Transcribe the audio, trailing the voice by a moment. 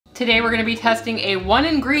Today we're gonna be testing a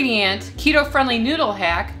 1-ingredient, keto-friendly noodle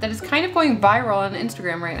hack that is kind of going viral on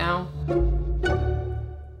Instagram right now.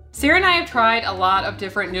 Sarah and I have tried a lot of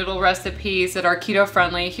different noodle recipes that are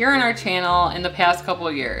keto-friendly here on our channel in the past couple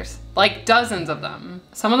of years. Like dozens of them.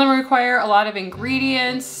 Some of them require a lot of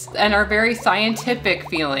ingredients and are very scientific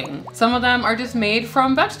feeling. Some of them are just made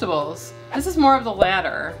from vegetables. This is more of the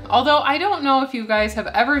latter. Although I don't know if you guys have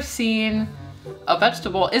ever seen a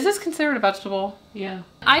vegetable. Is this considered a vegetable? Yeah.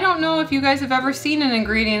 I don't know if you guys have ever seen an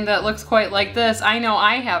ingredient that looks quite like this. I know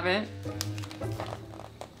I haven't.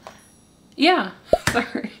 Yeah,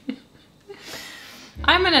 sorry.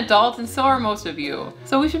 I'm an adult and so are most of you.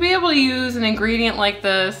 So we should be able to use an ingredient like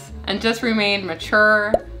this and just remain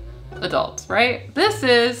mature adults, right? This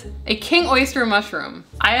is a king oyster mushroom.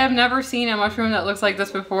 I have never seen a mushroom that looks like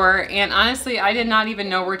this before, and honestly, I did not even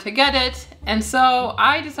know where to get it. And so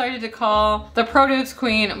I decided to call the produce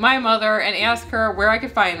queen, my mother, and ask her where I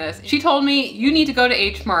could find this. She told me, you need to go to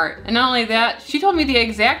H Mart. And not only that, she told me the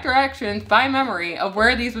exact directions by memory of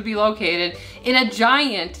where these would be located in a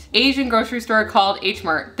giant Asian grocery store called H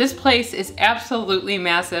Mart. This place is absolutely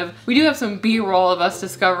massive. We do have some B-roll of us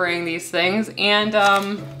discovering these things, and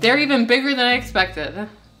they're even bigger than I expected.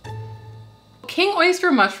 King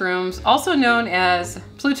oyster mushrooms, also known as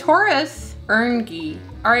Plutoris erngi,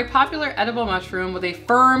 are a popular edible mushroom with a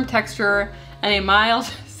firm texture and a mild,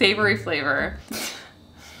 savory flavor.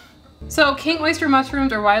 So king oyster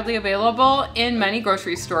mushrooms are widely available in many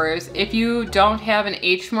grocery stores. If you don't have an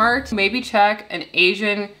H Mart, maybe check an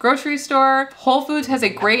Asian grocery store. Whole Foods has a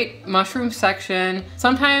great mushroom section.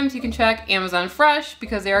 Sometimes you can check Amazon Fresh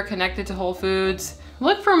because they are connected to Whole Foods.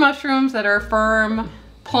 Look for mushrooms that are firm,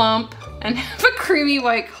 plump, and have a creamy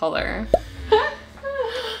white color.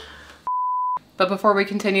 But before we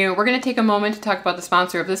continue, we're gonna take a moment to talk about the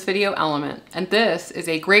sponsor of this video, Element. And this is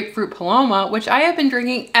a grapefruit paloma, which I have been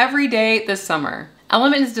drinking every day this summer.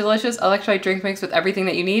 Element is delicious electrolyte drink mix with everything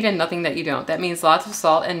that you need and nothing that you don't. That means lots of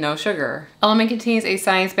salt and no sugar. Element contains a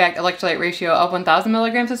science-backed electrolyte ratio of 1,000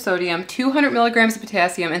 milligrams of sodium, 200 milligrams of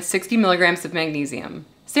potassium, and 60 milligrams of magnesium.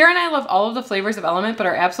 Sarah and I love all of the flavors of Element, but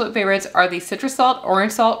our absolute favorites are the citrus salt,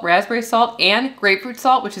 orange salt, raspberry salt, and grapefruit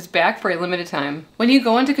salt, which is back for a limited time. When you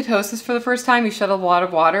go into ketosis for the first time, you shed a lot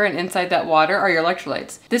of water, and inside that water are your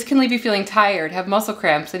electrolytes. This can leave you feeling tired, have muscle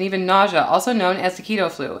cramps, and even nausea, also known as the keto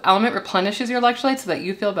flu. Element replenishes your electrolytes so that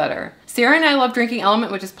you feel better. Sarah and I love drinking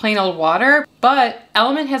Element, which is plain old water, but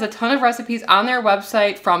Element has a ton of recipes on their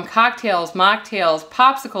website from cocktails, mocktails,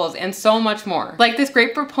 popsicles, and so much more. Like this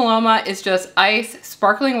grapefruit paloma is just ice,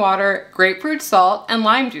 sparkling water, grapefruit salt, and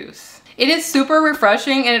lime juice. It is super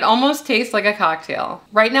refreshing and it almost tastes like a cocktail.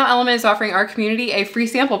 Right now, Element is offering our community a free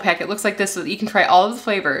sample pack. It looks like this so that you can try all of the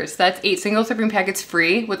flavors. That's 8 single serving packets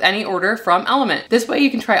free with any order from Element. This way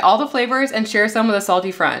you can try all the flavors and share some with a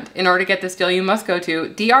salty friend. In order to get this deal, you must go to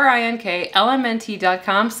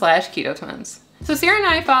drinklmnt.com/ketotwins. So Sarah and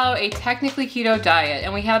I follow a technically keto diet,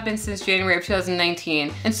 and we have been since January of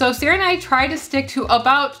 2019. And so Sarah and I try to stick to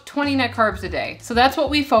about 20 net carbs a day. So that's what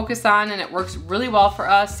we focus on, and it works really well for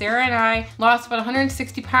us. Sarah and I lost about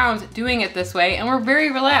 160 pounds doing it this way, and we're very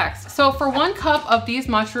relaxed. So for 1 cup of these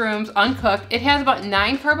mushrooms uncooked, it has about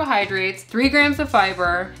 9 carbohydrates, 3 grams of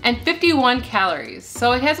fiber, and 51 calories.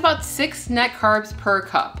 So it has about 6 net carbs per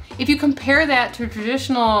cup. If you compare that to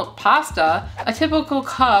traditional pasta, a typical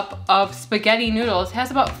cup of spaghetti noodles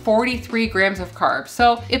has about 43 grams of carbs.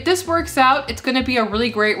 So if this works out, it's gonna be a really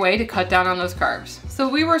great way to cut down on those carbs. So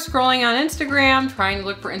we were scrolling on Instagram trying to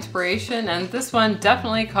look for inspiration, and this one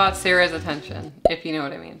definitely caught Sarah's attention, if you know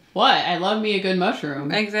what I mean. What? I love me a good mushroom.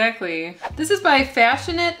 Exactly. This is by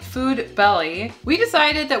Fashionate Food Belly. We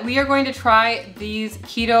decided that we are going to try these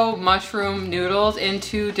keto mushroom noodles in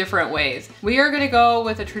 2 different ways. We are gonna go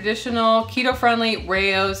with a traditional keto-friendly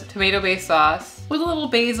Rao's tomato-based sauce with a little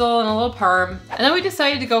basil and a little parm. And then we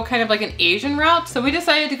decided to go kind of like an Asian route. So we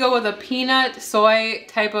decided to go with a peanut soy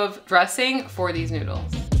type of dressing for these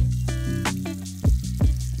noodles.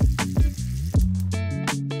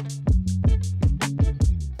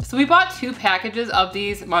 So we bought 2 packages of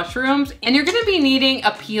these mushrooms, and you're gonna be needing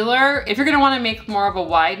a peeler if you're gonna wanna make more of a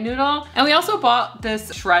wide noodle. And we also bought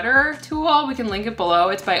this shredder tool. We can link it below.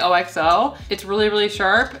 It's by OXO. It's really, really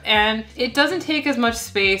sharp, and it doesn't take as much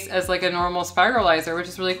space as like a normal spiralizer, which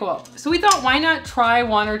is really cool. So we thought, why not try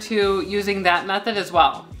 1 or 2 using that method as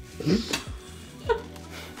well?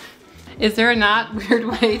 Is there a not weird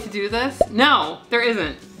way to do this? No, there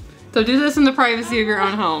isn't. So do this in the privacy of your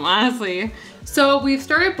own home, honestly. So we've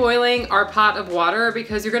started boiling our pot of water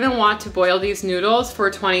because you're gonna want to boil these noodles for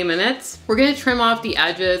 20 minutes. We're gonna trim off the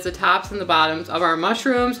edges, the tops and the bottoms of our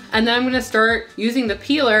mushrooms, and then I'm gonna start using the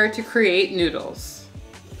peeler to create noodles.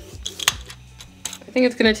 I think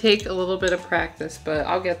it's gonna take a little bit of practice, but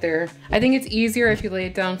I'll get there. I think it's easier if you lay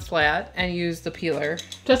it down flat and use the peeler.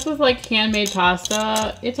 Just with like handmade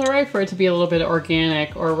pasta, it's all right for it to be a little bit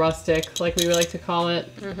organic or rustic, like we would like to call it.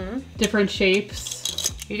 Different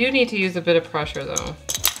shapes. You do need to use a bit of pressure though.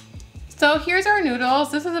 So here's our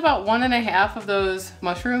noodles. This is about 1.5 of those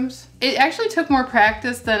mushrooms. It actually took more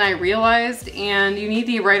practice than I realized, and you need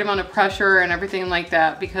the right amount of pressure and everything like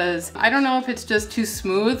that, because I don't know if it's just too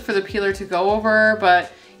smooth for the peeler to go over,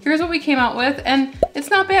 but here's what we came out with, and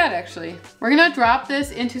it's not bad actually. We're gonna drop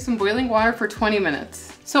this into some boiling water for 20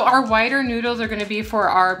 minutes. So our whiter noodles are gonna be for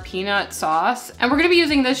our peanut sauce, and we're gonna be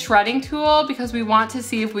using this shredding tool because we want to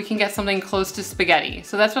see if we can get something close to spaghetti.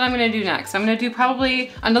 So that's what I'm gonna do next. I'm gonna do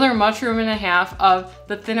probably another 1.5 mushrooms of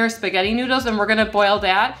the thinner spaghetti noodles, and we're gonna boil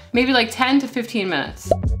that maybe like 10 to 15 minutes.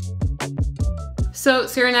 So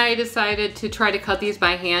Sarah and I decided to try to cut these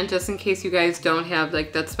by hand just in case you guys don't have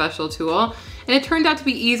like that special tool. And it turned out to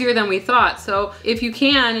be easier than we thought. So if you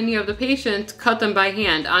can and you have the patience, cut them by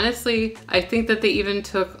hand. Honestly, I think that they even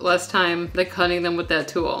took less time than cutting them with that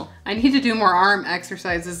tool. I need to do more arm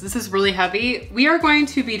exercises. This is really heavy. We are going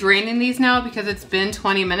to be draining these now because it's been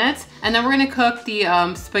 20 minutes. And then we're gonna cook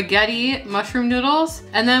the spaghetti mushroom noodles.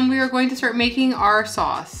 And then we are going to start making our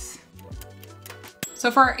sauce. So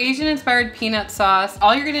for our Asian inspired peanut sauce,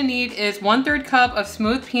 all you're gonna need is 1/3 cup of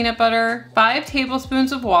smooth peanut butter, 5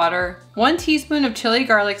 tablespoons of water, 1 teaspoon of chili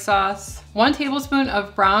garlic sauce, 1 tablespoon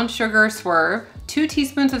of brown sugar swerve, 2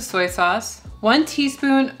 teaspoons of soy sauce, 1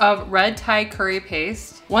 teaspoon of red Thai curry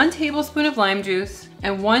paste, 1 tablespoon of lime juice,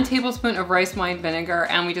 and 1 tablespoon of rice wine vinegar,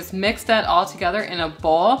 and we just mix that all together in a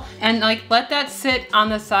bowl and like let that sit on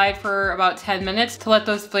the side for about 10 minutes to let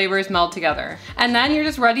those flavors meld together. And then you're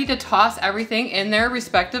just ready to toss everything in their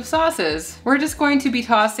respective sauces. We're just going to be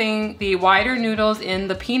tossing the wider noodles in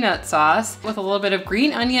the peanut sauce with a little bit of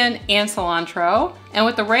green onion and cilantro. And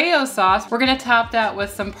with the Rayo sauce, we're gonna top that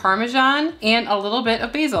with some Parmesan and a little bit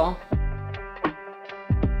of basil.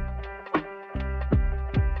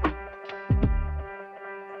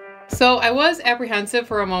 So I was apprehensive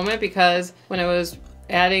for a moment because when I was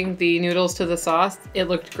adding the noodles to the sauce, it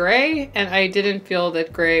looked gray, and I didn't feel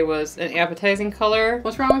that gray was an appetizing color.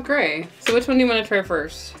 What's wrong with gray? So which one do you want to try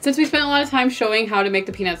first? Since we spent a lot of time showing how to make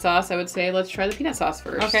the peanut sauce, I would say let's try the peanut sauce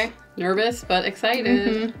first. Okay. Nervous, but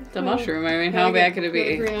excited. The mushroom, I mean, how bad could it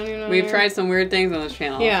be? We've tried some weird things on this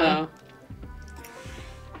channel, yeah.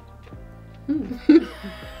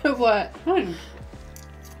 So. What?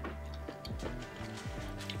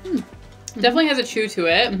 Definitely has a chew to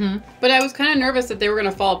it, but I was kind of nervous that they were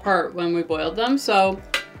gonna fall apart when we boiled them, so.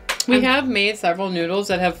 We have made several noodles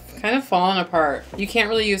that have kind of fallen apart. You can't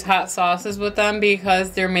really use hot sauces with them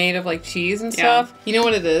because they're made of like cheese and stuff. You know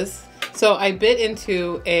what it is? So I bit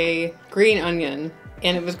into a green onion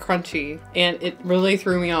and it was crunchy and it really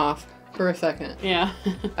threw me off for a second. Yeah.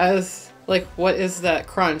 I was like, what is that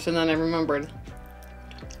crunch? And then I remembered.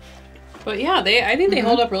 But yeah, I think they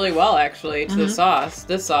hold up really well actually to the sauce,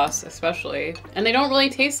 this sauce especially. And they don't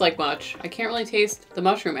really taste like much. I can't really taste the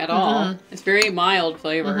mushroom at all. It's very mild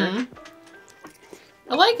flavor.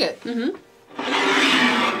 I like it.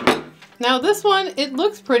 Now this one, it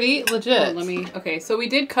looks pretty legit. Okay, so we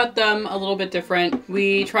did cut them a little bit different.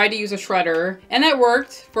 We tried to use a shredder and that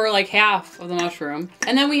worked for like half of the mushroom.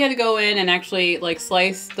 And then we had to go in and actually like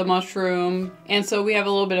slice the mushroom. And so we have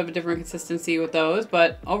a little bit of a different consistency with those,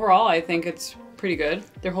 but overall I think it's pretty good.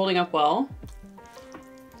 They're holding up well.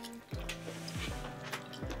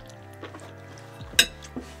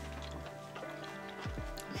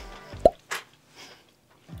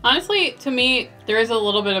 Honestly, to me, there is a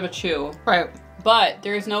little bit of a chew. Right. But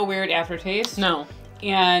there is no weird aftertaste. No.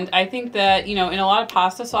 And I think that, you know, in a lot of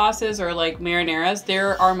pasta sauces or like marinaras,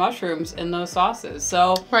 there are mushrooms in those sauces.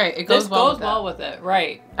 So right, it goes well with it.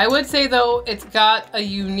 Right. I would say though, it's got a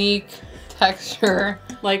unique texture.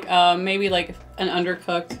 Like maybe like an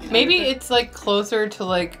undercooked. Maybe it's like closer to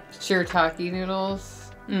like shirataki noodles.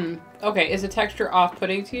 Okay, is the texture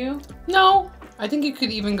off-putting to you? No. I think you could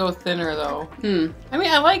even go thinner though. I mean,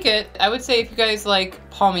 I like it. I would say if you guys like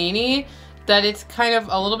palmini, that it's kind of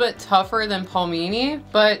a little bit tougher than palmini,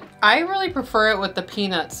 but I really prefer it with the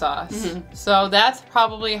peanut sauce. So that's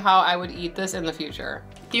probably how I would eat this in the future.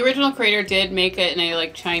 The original creator did make it in a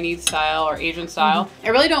like Chinese style or Asian style. I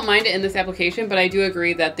really don't mind it in this application, but I do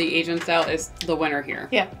agree that the Asian style is the winner here.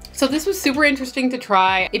 Yeah. So this was super interesting to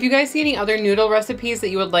try. If you guys see any other noodle recipes that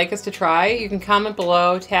you would like us to try, you can comment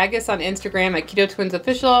below, tag us on Instagram at Keto Twins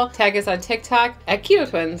Official, tag us on TikTok at Keto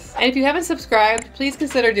Twins. And if you haven't subscribed, please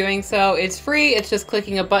consider doing so. It's free, it's just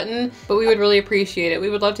clicking a button, but we would really appreciate it. We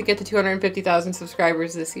would love to get to 250,000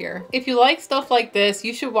 subscribers this year. If you like stuff like this,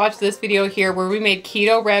 you should watch this video here where we made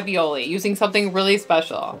keto ravioli using something really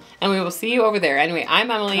special. And we will see you over there. Anyway,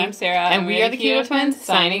 I'm Emily. I'm Sarah. And we are the Keto Twins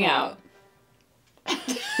signing out.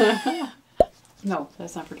 No,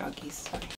 that's not for doggies. Sorry.